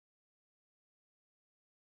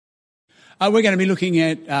We're going to be looking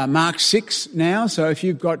at Mark 6 now, so if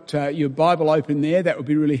you've got your Bible open there, that would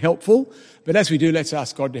be really helpful. But as we do, let's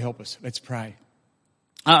ask God to help us. Let's pray.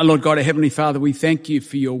 Lord God, our Heavenly Father, we thank you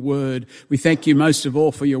for your word. We thank you most of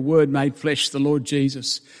all for your word made flesh, the Lord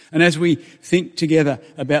Jesus. And as we think together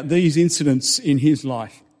about these incidents in his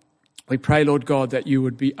life, we pray, Lord God, that you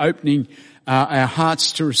would be opening our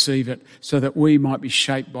hearts to receive it so that we might be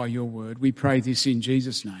shaped by your word. We pray this in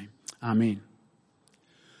Jesus' name. Amen.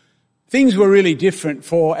 Things were really different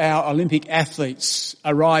for our Olympic athletes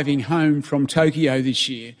arriving home from Tokyo this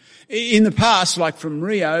year. In the past, like from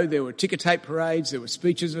Rio, there were ticker tape parades, there were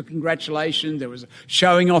speeches of congratulation, there was a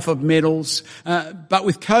showing off of medals. But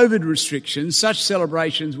with COVID restrictions, such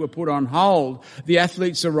celebrations were put on hold. The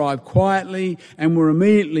athletes arrived quietly and were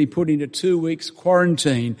immediately put into 2 weeks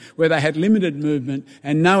quarantine where they had limited movement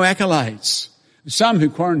and no accolades. Some who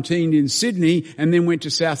quarantined in Sydney and then went to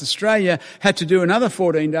South Australia had to do another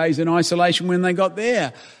 14 days in isolation when they got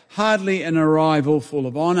there. Hardly an arrival full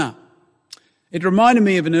of honour. It reminded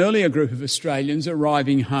me of an earlier group of Australians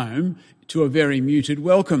arriving home to a very muted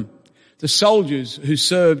welcome. The soldiers who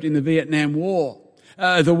served in the Vietnam War.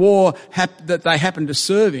 The war that they happened to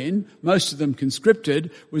serve in, most of them conscripted,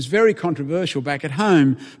 was very controversial back at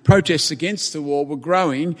home. Protests against the war were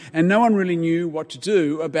growing and no one really knew what to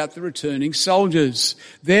do about the returning soldiers.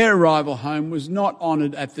 Their arrival home was not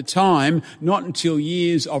honoured at the time, not until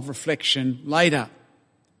years of reflection later.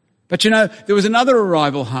 But there was another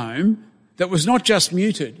arrival home that was not just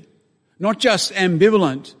muted, not just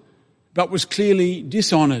ambivalent, but was clearly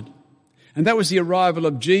dishonoured. And that was the arrival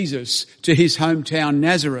of Jesus to his hometown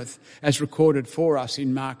Nazareth, as recorded for us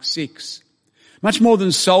in Mark 6. Much more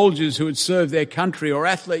than soldiers who had served their country or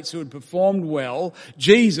athletes who had performed well,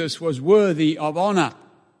 Jesus was worthy of honour.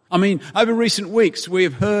 Over recent weeks we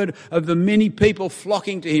have heard of the many people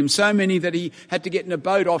flocking to him, so many that he had to get in a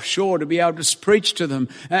boat offshore to be able to preach to them.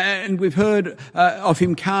 And we've heard of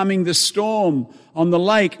him calming the storm on the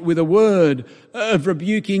lake with a word, of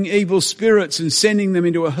rebuking evil spirits and sending them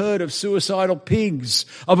into a herd of suicidal pigs,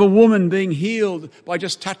 of a woman being healed by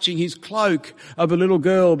just touching his cloak, of a little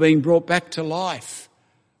girl being brought back to life.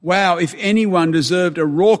 Wow, if anyone deserved a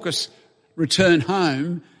raucous return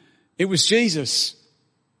home, it was Jesus.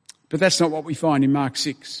 But that's not what we find in Mark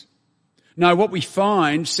 6. No, what we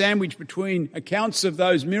find sandwiched between accounts of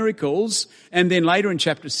those miracles and then later in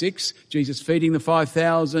chapter 6, Jesus feeding the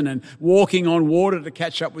 5,000 and walking on water to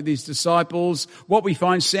catch up with his disciples, what we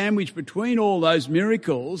find sandwiched between all those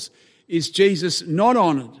miracles is Jesus not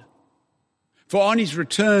honoured. For on his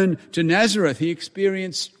return to Nazareth, he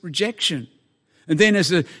experienced rejection. And then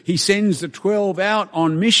as he sends the 12 out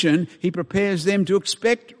on mission, he prepares them to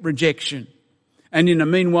expect rejection. And in the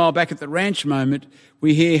meanwhile, back at the ranch moment,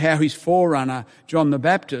 we hear how his forerunner, John the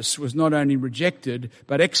Baptist, was not only rejected,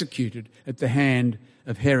 but executed at the hand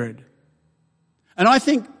of Herod. And I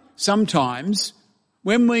think sometimes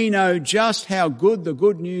when we know just how good the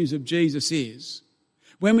good news of Jesus is,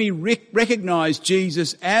 when we recognise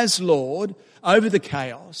Jesus as Lord over the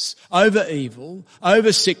chaos, over evil,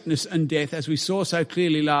 over sickness and death, as we saw so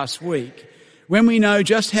clearly last week, when we know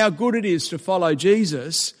just how good it is to follow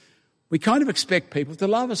Jesus, we kind of expect people to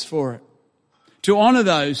love us for it, to honour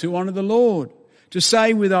those who honour the Lord, to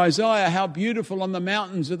say with Isaiah, how beautiful on the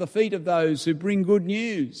mountains are the feet of those who bring good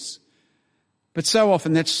news. But so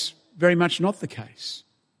often that's very much not the case.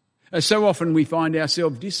 So often we find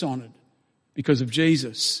ourselves dishonoured because of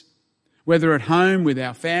Jesus, whether at home with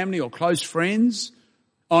our family or close friends,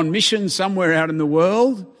 on mission somewhere out in the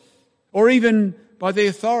world, or even by the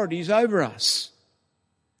authorities over us.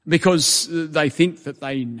 Because they think that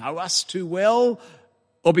they know us too well,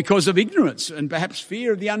 or because of ignorance and perhaps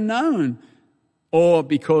fear of the unknown, or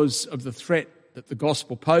because of the threat that the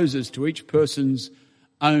gospel poses to each person's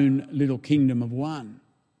own little kingdom of one.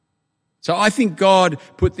 So I think God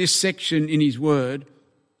put this section in his word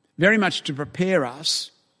very much to prepare us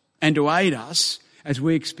and to aid us as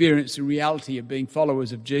we experience the reality of being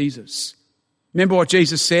followers of Jesus. Remember what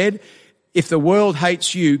Jesus said? If the world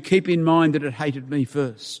hates you, keep in mind that it hated me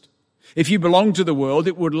first. If you belong to the world,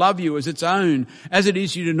 it would love you as its own. As it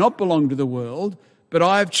is, you do not belong to the world, but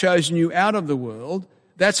I have chosen you out of the world.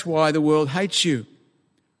 That's why the world hates you.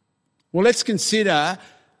 Well, let's consider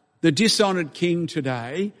the dishonoured king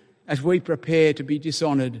today as we prepare to be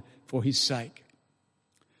dishonoured for his sake.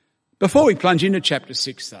 Before we plunge into chapter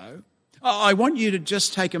 6, though, I want you to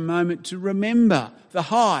just take a moment to remember the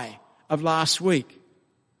high of last week.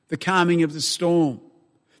 The calming of the storm,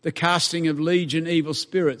 the casting of legion evil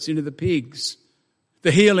spirits into the pigs,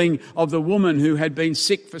 the healing of the woman who had been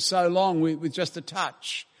sick for so long with just a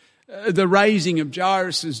touch, the raising of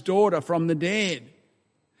Jairus' daughter from the dead,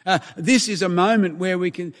 This is a moment where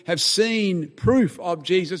we can have seen proof of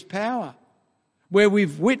Jesus' power, where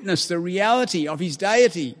we've witnessed the reality of his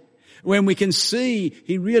deity, when we can see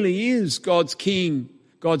he really is God's King,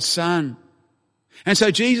 God's Son. And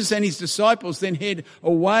so Jesus and his disciples then head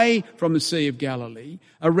away from the Sea of Galilee,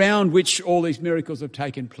 around which all these miracles have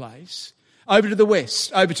taken place, over to the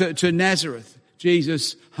west, over to Nazareth,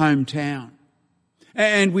 Jesus' hometown.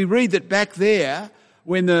 And we read that back there,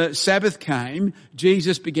 when the Sabbath came,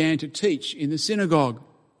 Jesus began to teach in the synagogue.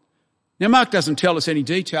 Now, Mark doesn't tell us any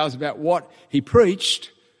details about what he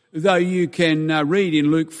preached, though you can read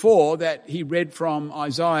in Luke 4 that he read from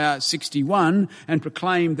Isaiah 61 and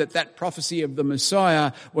proclaimed that that prophecy of the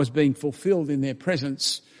Messiah was being fulfilled in their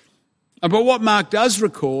presence. But what Mark does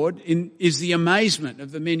record is the amazement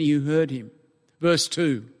of the many who heard him. Verse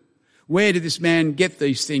 2, where did this man get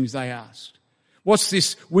these things, they asked. What's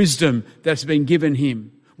this wisdom that's been given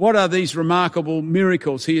him? What are these remarkable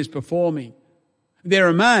miracles he is performing? They're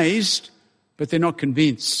amazed, but they're not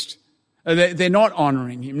convinced. They're not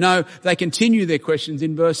honouring him. No, they continue their questions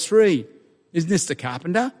in verse 3. Isn't this the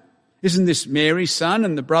carpenter? Isn't this Mary's son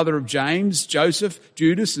and the brother of James, Joseph,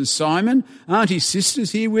 Judas and Simon? Aren't his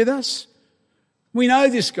sisters here with us? We know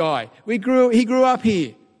this guy. He grew up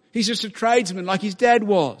here. He's just a tradesman like his dad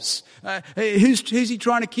was. Who's he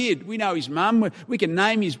trying to kid? We know his mum. We can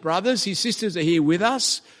name his brothers. His sisters are here with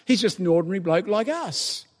us. He's just an ordinary bloke like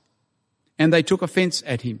us. And they took offence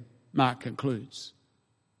at him, Mark concludes.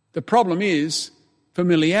 The problem is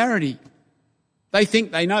familiarity. They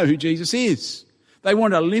think they know who Jesus is. They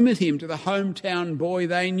want to limit him to the hometown boy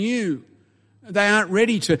they knew. They aren't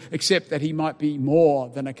ready to accept that he might be more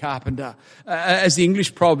than a carpenter. As the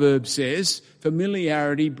English proverb says,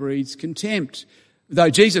 familiarity breeds contempt.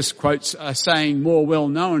 Though Jesus quotes a saying more well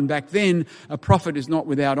known back then, a prophet is not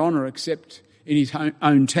without honour except in his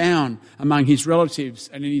own town, among his relatives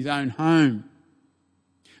and in his own home.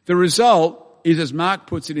 The result is, as Mark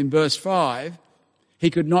puts it in verse 5,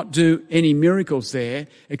 he could not do any miracles there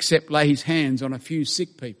except lay his hands on a few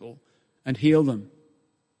sick people and heal them.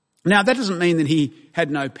 Now, that doesn't mean that he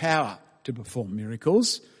had no power to perform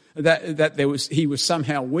miracles, that he was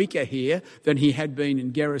somehow weaker here than he had been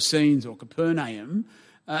in Gerasenes or Capernaum.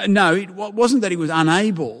 No, it wasn't that he was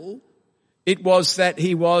unable. It was that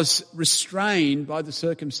he was restrained by the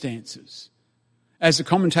circumstances. As the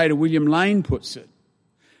commentator William Lane puts it,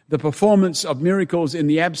 the performance of miracles in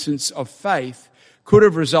the absence of faith could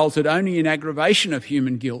have resulted only in aggravation of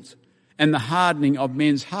human guilt and the hardening of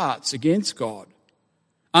men's hearts against God.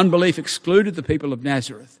 Unbelief excluded the people of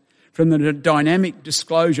Nazareth from the dynamic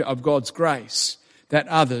disclosure of God's grace that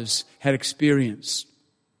others had experienced.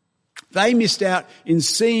 They missed out in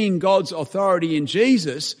seeing God's authority in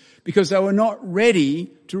Jesus because they were not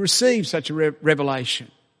ready to receive such a revelation.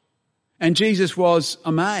 And Jesus was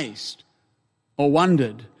amazed or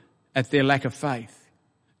wondered at their lack of faith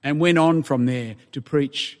and went on from there to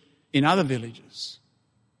preach in other villages.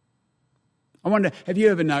 I wonder, have you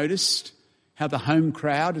ever noticed how the home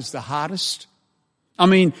crowd is the hardest? I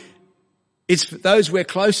mean, it's those we're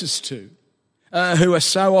closest to who are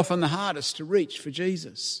so often the hardest to reach for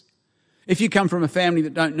Jesus. If you come from a family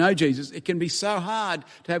that don't know Jesus, it can be so hard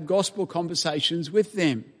to have gospel conversations with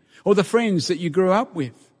them, or the friends that you grew up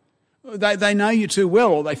with. They know you too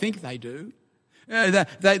well, or they think they do.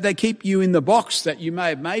 They keep you in the box that you may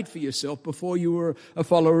have made for yourself before you were a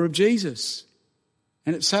follower of Jesus.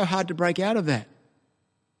 And it's so hard to break out of that.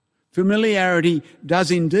 Familiarity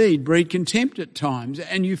does indeed breed contempt at times,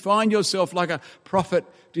 and you find yourself like a prophet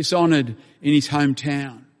dishonoured in his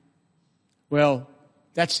hometown. Well,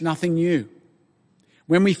 that's nothing new.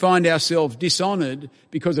 When we find ourselves dishonoured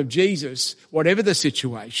because of Jesus, whatever the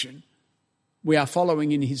situation, we are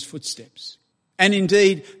following in his footsteps. And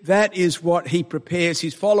indeed, that is what he prepares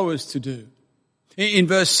his followers to do. In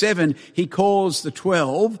verse 7, he calls the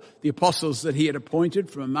 12, the apostles that he had appointed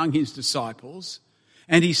from among his disciples,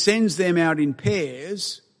 and he sends them out in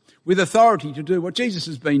pairs with authority to do what Jesus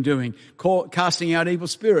has been doing, casting out evil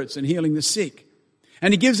spirits and healing the sick.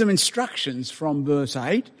 And he gives them instructions from verse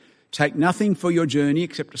 8. Take nothing for your journey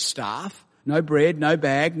except a staff, no bread, no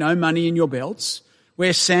bag, no money in your belts.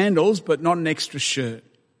 Wear sandals, but not an extra shirt.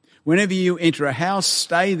 Whenever you enter a house,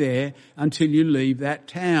 stay there until you leave that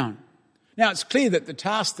town. Now, it's clear that the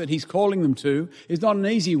task that he's calling them to is not an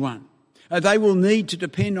easy one. They will need to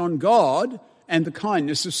depend on God and the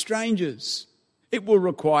kindness of strangers. It will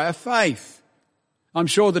require faith. I'm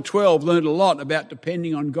sure the 12 learned a lot about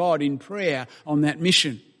depending on God in prayer on that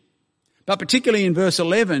mission. But particularly in verse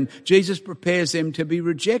 11, Jesus prepares them to be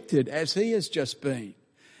rejected as he has just been.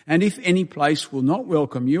 And if any place will not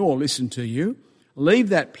welcome you or listen to you, leave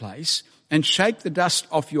that place and shake the dust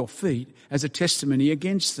off your feet as a testimony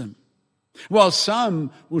against them. While some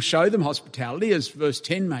will show them hospitality, as verse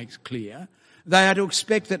 10 makes clear, they are to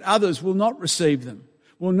expect that others will not receive them,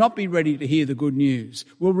 will not be ready to hear the good news,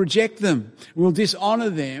 will reject them, will dishonour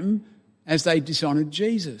them as they dishonoured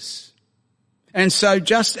Jesus. And so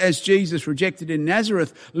just as Jesus rejected in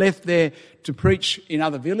Nazareth, left there to preach in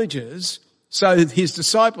other villages, so his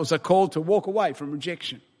disciples are called to walk away from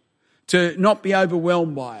rejection, to not be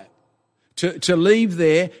overwhelmed by it, to leave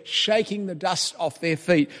there shaking the dust off their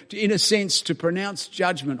feet, in a sense to pronounce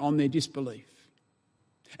judgment on their disbelief.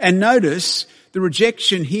 And notice the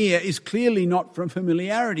rejection here is clearly not from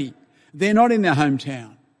familiarity. They're not in their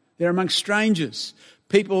hometown. They're amongst strangers,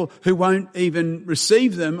 people who won't even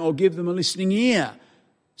receive them or give them a listening ear.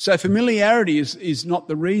 So familiarity is not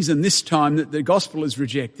the reason this time that the gospel is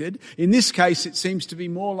rejected. In this case, it seems to be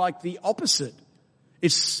more like the opposite.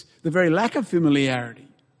 It's the very lack of familiarity.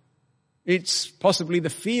 It's possibly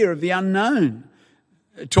the fear of the unknown.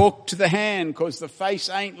 Talk to the hand because the face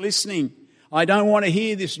ain't listening. I don't want to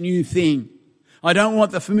hear this new thing. I don't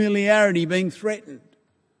want the familiarity being threatened.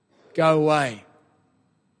 Go away.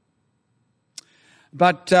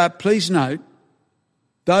 But please note,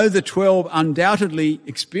 though the 12 undoubtedly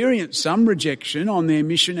experienced some rejection on their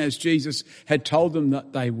mission as Jesus had told them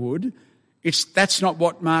that they would, that's not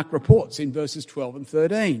what Mark reports in verses 12 and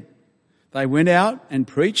 13. They went out and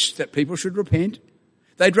preached that people should repent.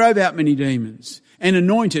 They drove out many demons and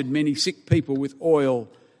anointed many sick people with oil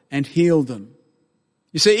and healed them.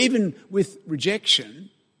 You see, even with rejection,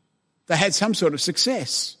 they had some sort of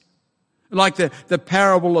success. Like the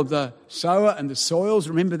parable of the sower and the soils,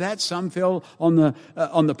 remember that? Some fell on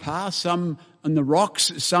the path, some on the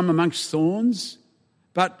rocks, some amongst thorns.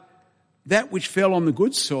 But that which fell on the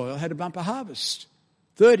good soil had a bumper harvest,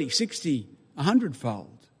 30, 60,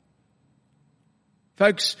 100-fold.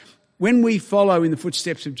 Folks, when we follow in the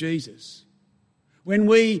footsteps of Jesus, when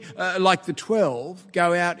we, like the 12,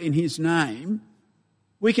 go out in his name,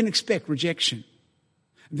 we can expect rejection.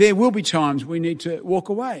 There will be times we need to walk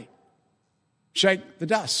away, shake the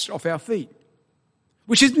dust off our feet,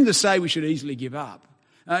 which isn't to say we should easily give up.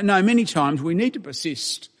 No, many times we need to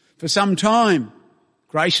persist for some time,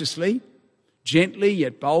 graciously, gently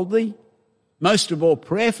yet boldly, most of all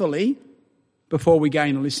prayerfully, before we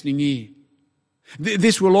gain a listening ear.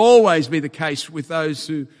 This will always be the case with those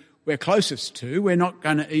who we're closest to. We're not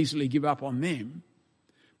going to easily give up on them.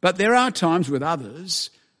 But there are times with others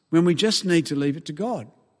when we just need to leave it to God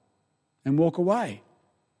and walk away.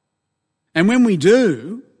 And when we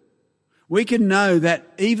do, we can know that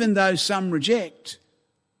even though some reject,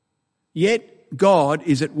 yet God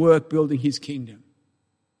is at work building his kingdom.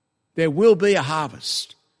 There will be a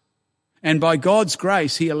harvest. And by God's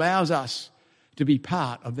grace, he allows us to be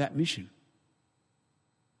part of that mission.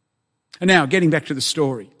 And now, getting back to the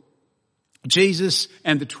story. Jesus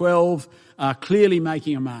and the 12 are clearly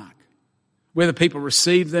making a mark. Whether people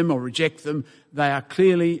receive them or reject them, they are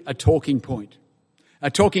clearly a talking point.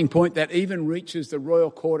 A talking point that even reaches the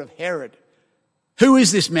royal court of Herod. Who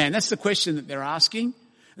is this man? That's the question that they're asking.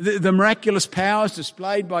 The miraculous powers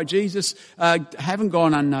displayed by Jesus haven't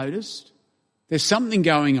gone unnoticed. There's something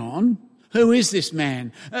going on. Who is this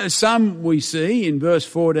man? Some we see in verse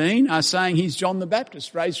 14 are saying he's John the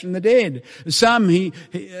Baptist raised from the dead. Some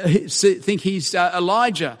think he's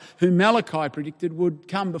Elijah, whom Malachi predicted would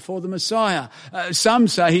come before the Messiah. Some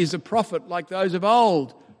say he's a prophet like those of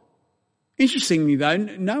old. Interestingly though,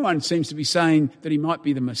 no one seems to be saying that he might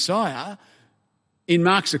be the Messiah. In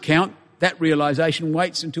Mark's account, that realisation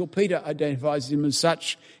waits until Peter identifies him as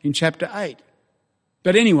such in chapter 8.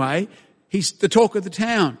 But anyway, he's the talk of the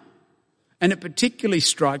town. And it particularly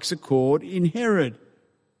strikes a chord in Herod,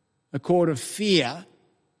 a chord of fear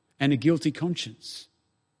and a guilty conscience.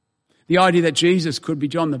 The idea that Jesus could be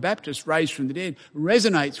John the Baptist raised from the dead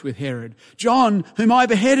resonates with Herod. John, whom I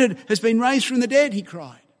beheaded, has been raised from the dead, he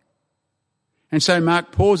cried. And so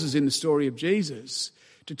Mark pauses in the story of Jesus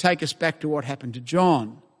to take us back to what happened to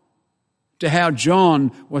John, to how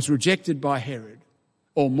John was rejected by Herod,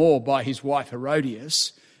 or more by his wife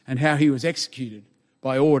Herodias, and how he was executed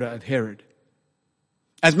by order of Herod.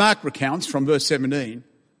 As Mark recounts from verse 17,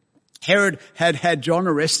 Herod had had John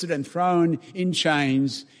arrested and thrown in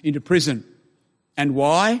chains into prison. And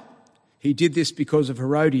why? He did this because of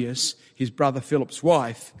Herodias, his brother Philip's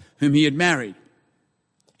wife, whom he had married.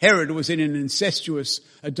 Herod was in an incestuous,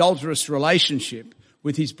 adulterous relationship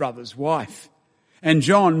with his brother's wife. And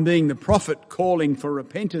John, being the prophet calling for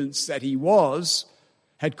repentance that he was,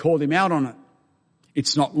 had called him out on it.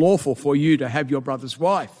 It's not lawful for you to have your brother's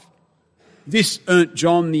wife. This earned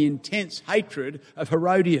John the intense hatred of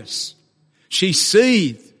Herodias. She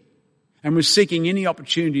seethed and was seeking any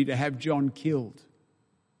opportunity to have John killed.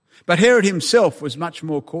 But Herod himself was much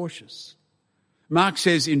more cautious. Mark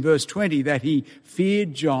says in verse 20 that he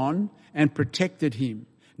feared John and protected him,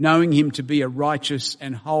 knowing him to be a righteous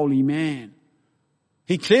and holy man.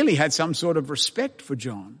 He clearly had some sort of respect for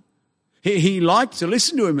John. He liked to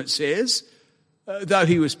listen to him, it says, though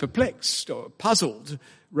he was perplexed or puzzled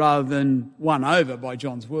rather than won over by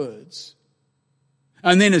John's words.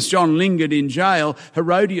 And then as John lingered in jail,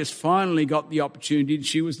 Herodias finally got the opportunity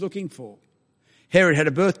she was looking for. Herod had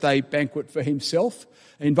a birthday banquet for himself,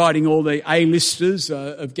 inviting all the A-listers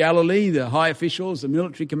of Galilee, the high officials, the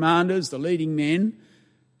military commanders, the leading men.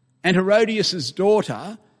 And Herodias'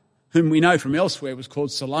 daughter, whom we know from elsewhere was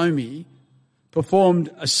called Salome, performed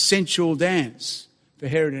a sensual dance for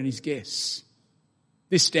Herod and his guests.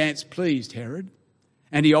 This dance pleased Herod,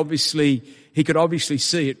 and he could obviously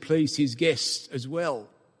see it pleased his guests as well.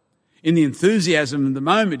 In the enthusiasm of the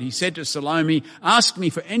moment, he said to Salome, "Ask me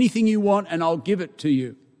for anything you want and I'll give it to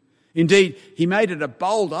you." Indeed, he made it a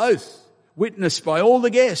bold oath, witnessed by all the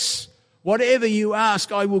guests. "Whatever you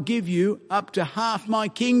ask, I will give you up to half my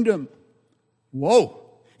kingdom." Whoa,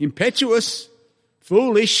 impetuous,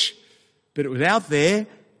 foolish, but it was out there,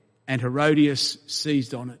 and Herodias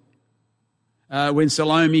seized on it. When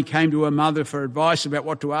Salome came to her mother for advice about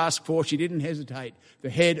what to ask for, she didn't hesitate. The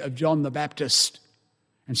head of John the Baptist.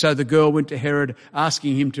 And so the girl went to Herod,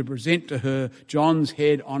 asking him to present to her John's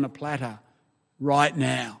head on a platter right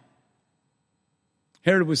now.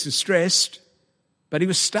 Herod was distressed, but he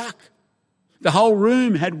was stuck. The whole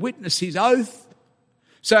room had witnessed his oath.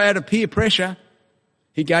 So out of peer pressure,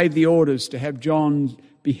 he gave the orders to have John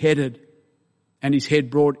beheaded and his head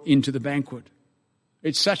brought into the banquet.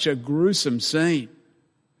 It's such a gruesome scene,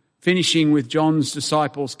 finishing with John's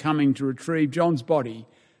disciples coming to retrieve John's body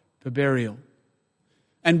for burial.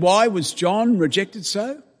 And why was John rejected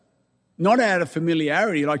so? Not out of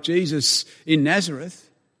familiarity like Jesus in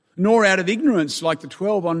Nazareth, nor out of ignorance like the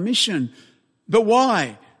 12 on mission. But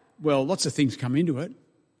why? Well, lots of things come into it.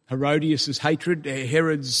 Herodias' hatred,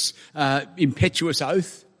 Herod's impetuous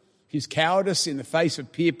oath, his cowardice in the face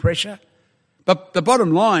of peer pressure. But the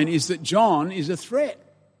bottom line is that John is a threat.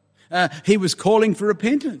 He was calling for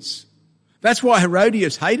repentance. That's why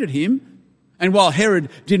Herodias hated him. And while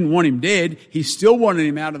Herod didn't want him dead, he still wanted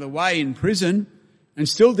him out of the way in prison and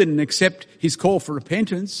still didn't accept his call for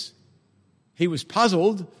repentance. He was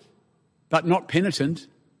puzzled, but not penitent.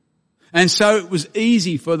 And so it was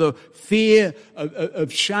easy for the fear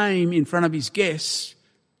of shame in front of his guests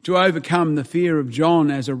to overcome the fear of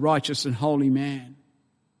John as a righteous and holy man.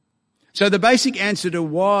 So the basic answer to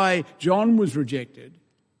why John was rejected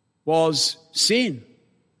was sin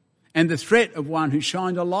and the threat of one who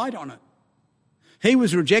shined a light on it. He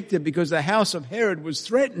was rejected because the house of Herod was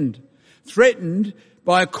threatened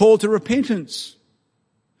by a call to repentance.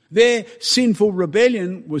 Their sinful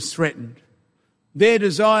rebellion was threatened. Their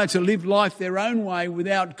desire to live life their own way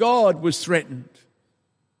without God was threatened.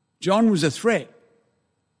 John was a threat.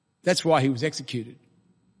 That's why he was executed.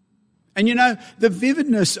 And you know, the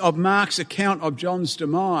vividness of Mark's account of John's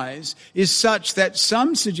demise is such that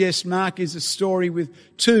some suggest Mark is a story with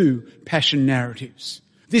two passion narratives.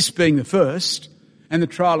 This being the first, and the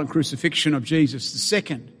trial and crucifixion of Jesus the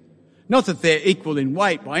second. Not that they're equal in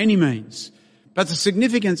weight by any means, but the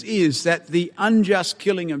significance is that the unjust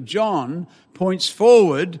killing of John points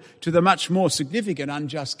forward to the much more significant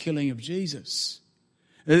unjust killing of Jesus.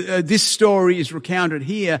 This story is recounted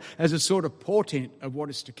here as a sort of portent of what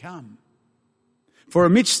is to come. For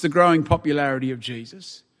amidst the growing popularity of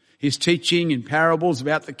Jesus, his teaching in parables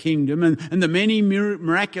about the kingdom and the many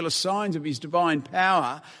miraculous signs of his divine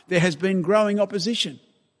power, there has been growing opposition.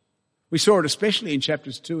 We saw it especially in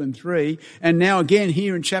chapters 2 and 3, and now again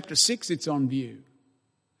here in chapter 6 it's on view.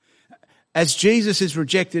 As Jesus is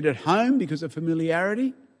rejected at home because of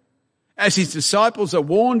familiarity, as his disciples are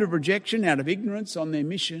warned of rejection out of ignorance on their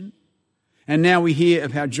mission, and now we hear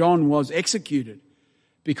of how John was executed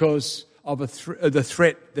because of the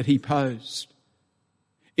threat that he posed.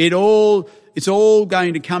 It's all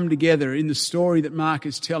going to come together in the story that Mark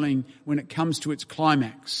is telling when it comes to its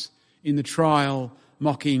climax in the trial,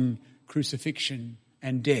 mocking, crucifixion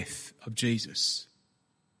and death of Jesus.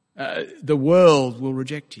 The world will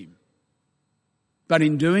reject him. But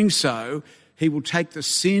in doing so, he will take the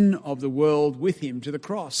sin of the world with him to the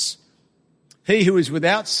cross. He who is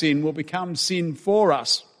without sin will become sin for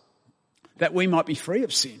us, that we might be free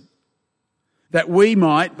of sin, that we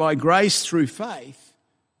might, by grace through faith,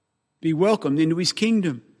 be welcomed into his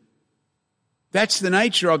kingdom. That's the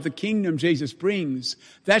nature of the kingdom Jesus brings.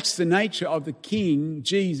 That's the nature of the king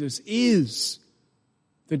Jesus is,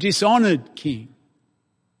 the dishonoured king.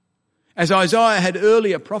 As Isaiah had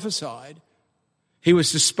earlier prophesied, he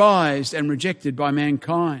was despised and rejected by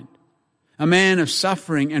mankind, a man of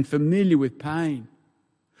suffering and familiar with pain.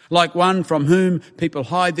 Like one from whom people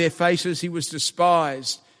hide their faces, he was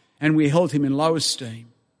despised, and we held him in low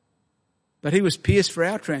esteem. But he was pierced for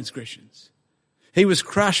our transgressions. He was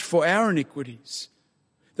crushed for our iniquities.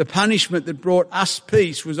 The punishment that brought us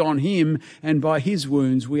peace was on him, and by his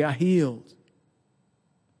wounds we are healed.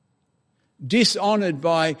 Dishonoured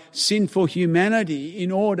by sinful humanity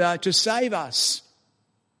in order to save us.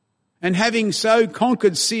 And having so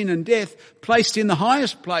conquered sin and death, placed in the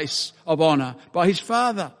highest place of honour by his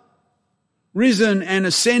Father. Risen and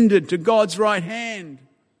ascended to God's right hand.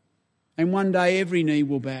 And one day every knee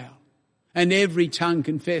will bow. And every tongue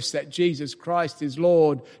confess that Jesus Christ is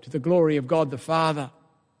Lord, to the glory of God the Father.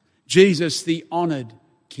 Jesus, the honoured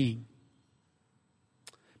King.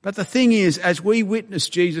 But the thing is, as we witness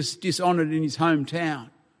Jesus dishonoured in his hometown,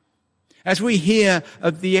 as we hear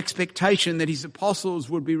of the expectation that his apostles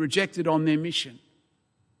would be rejected on their mission,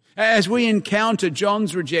 as we encounter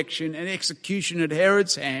John's rejection and execution at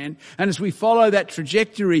Herod's hand, and as we follow that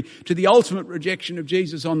trajectory to the ultimate rejection of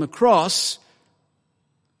Jesus on the cross,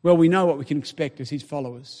 well, we know what we can expect as his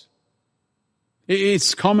followers.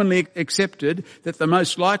 It's commonly accepted that the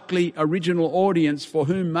most likely original audience for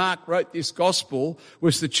whom Mark wrote this gospel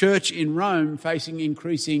was the church in Rome facing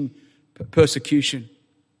increasing persecution.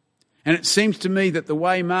 And it seems to me that the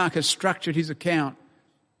way Mark has structured his account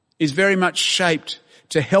is very much shaped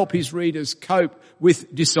to help his readers cope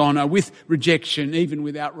with dishonour, with rejection, even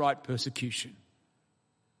with outright persecution.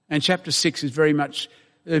 And chapter 6 is very much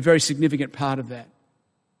a very significant part of that.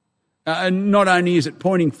 And not only is it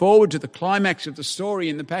pointing forward to the climax of the story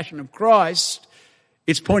in the Passion of Christ,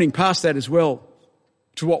 it's pointing past that as well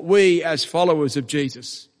to what we as followers of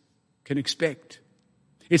Jesus can expect.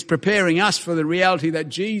 It's preparing us for the reality that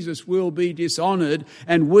Jesus will be dishonoured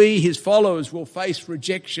and we, his followers, will face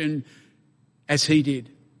rejection as he did.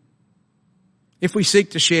 If we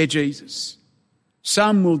seek to share Jesus,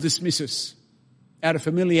 some will dismiss us out of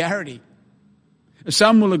familiarity.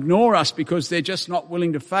 Some will ignore us because they're just not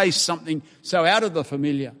willing to face something so out of the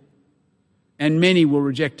familiar. And many will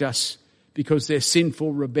reject us because their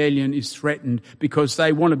sinful rebellion is threatened, because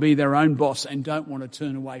they want to be their own boss and don't want to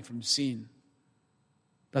turn away from sin.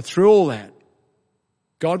 But through all that,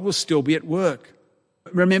 God will still be at work.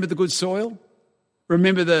 Remember the good soil?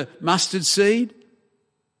 Remember the mustard seed?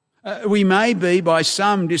 We may be by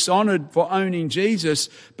some dishonoured for owning Jesus,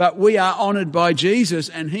 but we are honoured by Jesus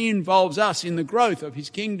and he involves us in the growth of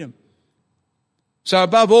his kingdom. So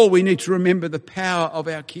above all, we need to remember the power of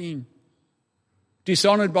our King.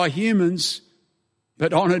 Dishonoured by humans,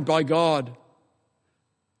 but honoured by God.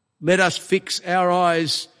 Let us fix our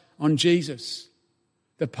eyes on Jesus,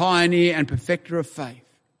 the pioneer and perfecter of faith,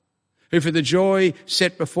 who for the joy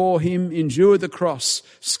set before him endured the cross,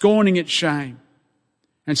 scorning its shame,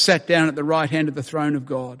 and sat down at the right hand of the throne of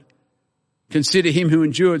God. Consider him who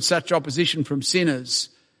endured such opposition from sinners,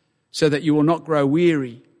 so that you will not grow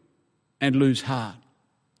weary and lose heart.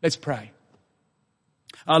 Let's pray.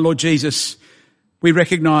 Our Lord Jesus, we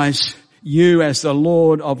recognise you as the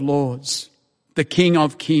Lord of Lords, the King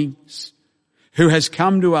of Kings, who has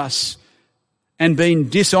come to us and been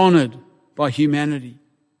dishonoured by humanity,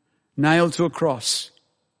 nailed to a cross.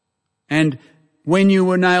 And when you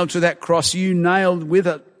were nailed to that cross, you nailed with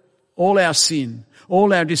it all our sin,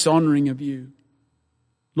 all our dishonouring of you.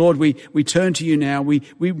 Lord, we turn to you now. We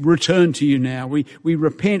return to you now. We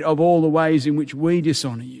repent of all the ways in which we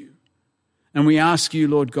dishonour you. And we ask you,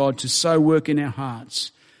 Lord God, to so work in our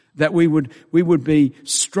hearts that we would be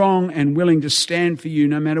strong and willing to stand for you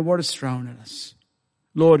no matter what is thrown at us.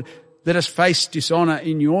 Lord, let us face dishonour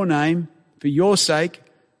in your name, for your sake,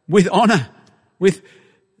 with honour, with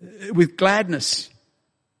gladness,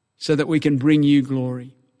 so that we can bring you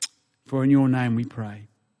glory. For in your name we pray.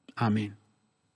 Amen.